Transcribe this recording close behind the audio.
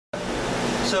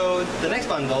So the next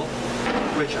bundle,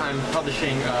 which I'm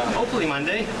publishing hopefully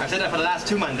Monday. I've said that for the last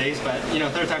 2 Mondays, but you know,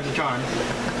 third time's a charm.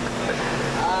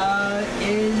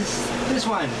 Is this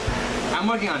one. I'm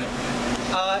working on it.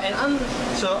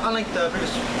 So unlike the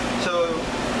previous,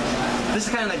 this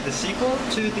is kind of like the sequel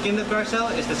to the game that we sell.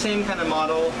 It's the same kind of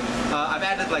model. I've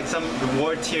added like some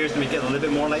reward tiers to make it a little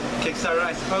bit more like Kickstarter,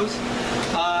 I suppose.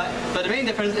 But the main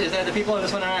difference is that the people in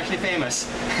this one are actually famous.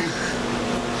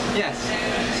 Yes.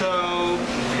 So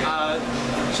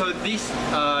these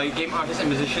game artists and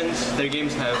musicians, their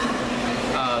games have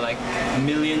like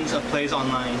millions of plays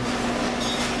online,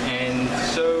 and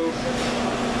so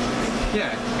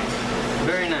yeah,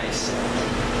 very nice.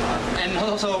 And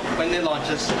also when they launch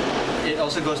this, it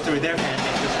also goes through their fan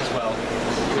bases as well,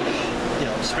 which, you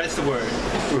know, spreads the word.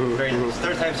 Very nice.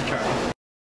 Third time's a charm.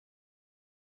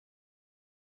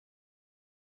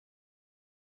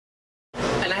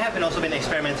 And I have also been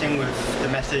experimenting with the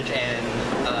message and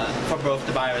for both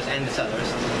the buyers and the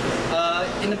sellers.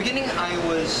 In the beginning, I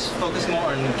was focused more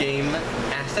on game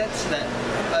assets that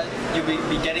you would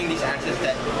be getting these assets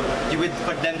that you would,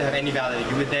 for them to have any value,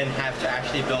 you would then have to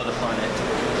actually build upon it.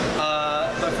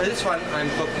 But for this one, I'm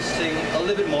focusing a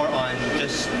little bit more on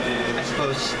just, I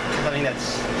suppose, something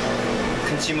that's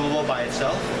consumable by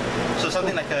itself. So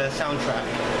something like a soundtrack.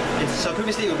 So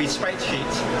previously it would be sprite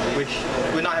sheets, which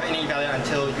would not have any value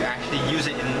until you actually use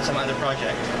it in some other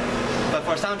project. But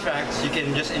for soundtracks, you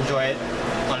can just enjoy it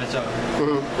on its own.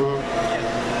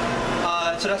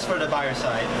 Yeah. So that's for the buyer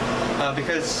side,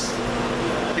 because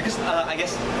I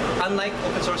guess unlike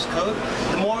open source code,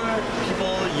 the more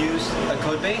people use a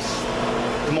code base,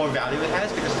 the more value it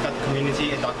has because it's got the community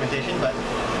and documentation. But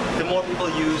the more people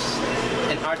use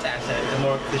an art asset, the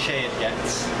more cliche it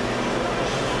gets.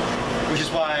 Which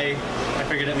is why I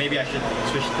figured that maybe I should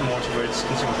switch more towards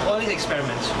consumer. All these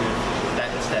experiments with that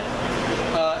instead.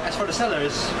 As for the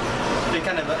sellers, they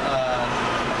kind of,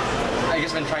 I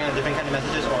guess, been trying out different kind of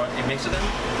messages or a mix of them.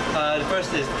 The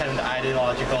first is kind of the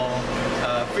ideological,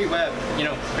 free web, you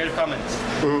know, Creative Commons,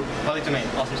 public domain,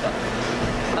 awesome stuff.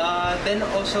 Then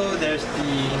also there's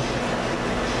the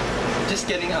just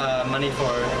getting money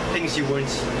for things you're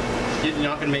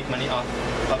not going to make money off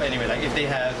of anyway. Like if they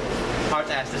have art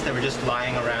assets that were just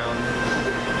lying around,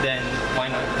 then why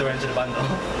not throw into the bundle?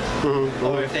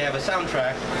 Or if they have a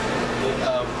soundtrack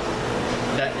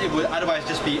that it would otherwise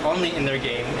just be only in their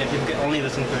game, and people can only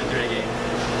listen to it through their game,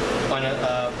 why not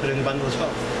put it in the bundle as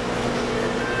well?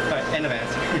 Alright, end of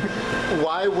answer.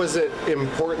 Why was it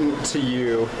important to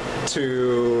you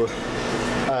to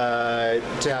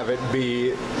have it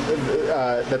be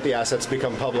that the assets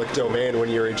become public domain when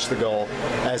you reach the goal,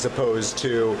 as opposed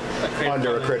to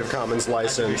under a Creative Commons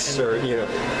license, or you know?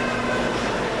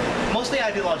 Mostly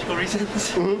ideological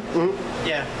reasons.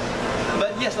 Yeah,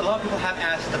 but yes, a lot of people have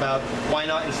asked about why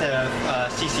not instead of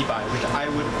CC BY,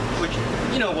 which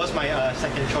you know was my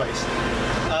second choice.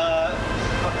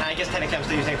 I guess technically I'm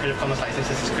still using a Creative Commons license.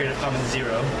 This is Creative Commons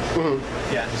 0.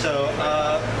 Yeah, so.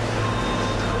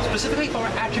 Specifically for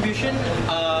attribution,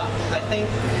 I think,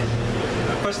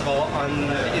 first of all, on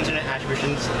the internet,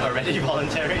 attribution's already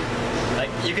voluntary. Like,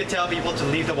 you could tell people to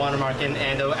leave the watermark in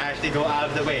and they'll actually go out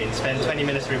of the way and spend 20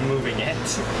 minutes removing it.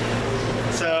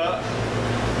 So,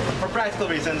 for practical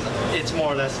reasons, it's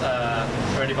more or less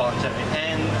already voluntary.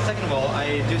 And second of all,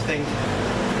 I do think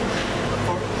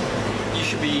you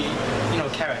should be, you know,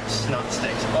 carrots, not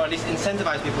sticks, or at least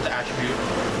incentivize people to attribute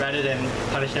rather than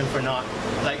punish them for not,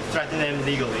 like threaten them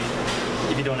legally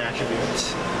if you don't attribute.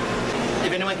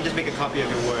 If anyone can just make a copy of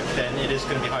your work, then it is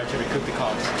going to be hard to recoup the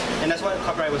costs. And that's what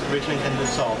copyright was originally intended to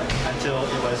solve until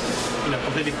it was, you know,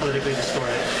 completely politically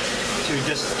distorted to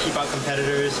just keep out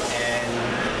competitors and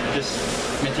just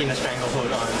maintain a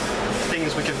stranglehold on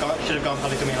things which should have gone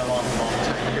public domain a long, long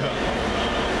time ago.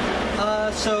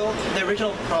 So the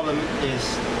original problem is,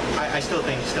 I still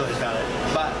think still is valid,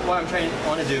 but what I'm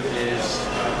want to do is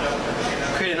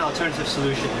create an alternative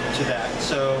solution to that.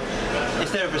 So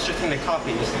instead of restricting the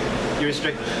copies, you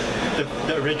restrict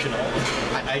the original.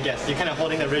 I guess you're kind of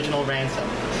holding the original ransom.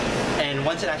 And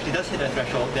once it actually does hit that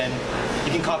threshold, then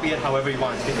you can copy it however you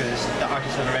want because the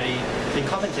artists have already been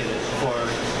compensated for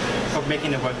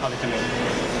making the work public domain.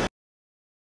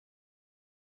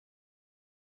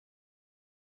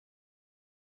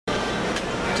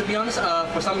 To be honest,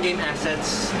 for some game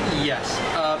assets, yes.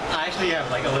 I actually have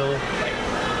like a little, like,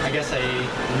 I guess a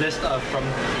list of from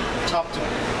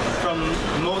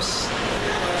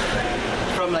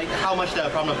like how much the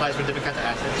problem applies for different kinds of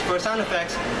assets. For sound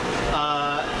effects,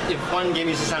 if one game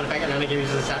uses a sound effect and another game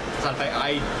uses a sound effect,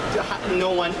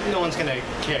 no one's gonna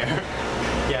care.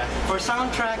 Yeah. For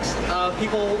soundtracks,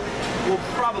 people will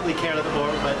probably care a little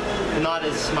more, but not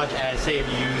as much as say if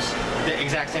you use the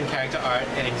exact same character art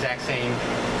and exact same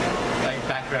like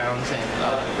backgrounds and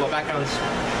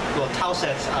tile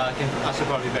sets can also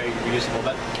probably be very reusable,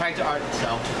 but character art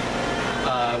itself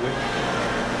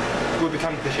would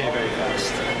become cliche very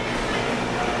fast.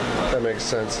 That makes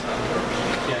sense.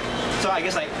 Yeah. So I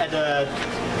guess like at the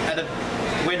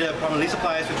where the problem least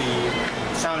applies would be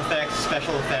sound effects,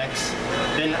 special effects.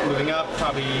 Then moving up,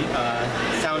 probably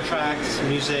soundtracks,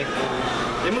 music.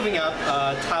 Then moving up,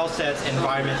 tile sets,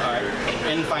 environment art,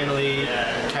 and finally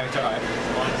character art.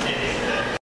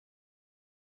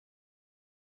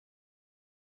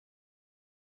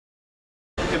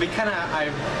 It'd be kind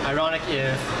of ironic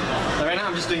if right now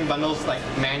I'm just doing bundles like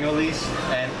manually,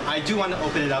 and I do want to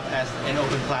open it up as an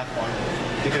open platform,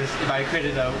 because if I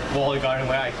created a walled garden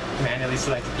where I manually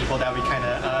selected people, that would be kind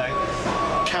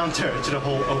of counter to the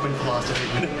whole open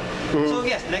philosophy. So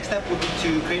yes, next step would be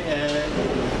to create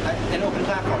an open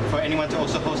platform for anyone to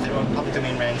also host their own public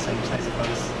domain ransoms, I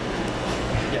suppose.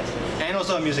 Yes, and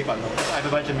also a music bundle. I have a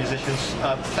bunch of musicians.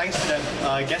 Thanks to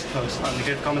the guest post on the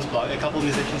Creative Commons blog, a couple of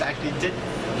musicians actually did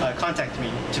contact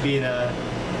me to be in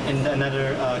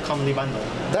another commonly bundle.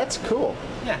 That's cool.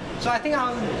 Yeah, so I think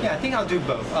I'll do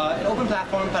both. An open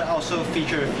platform, but also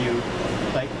feature a few.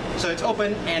 So it's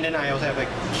open, and then I also have a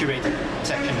curated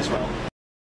section as well.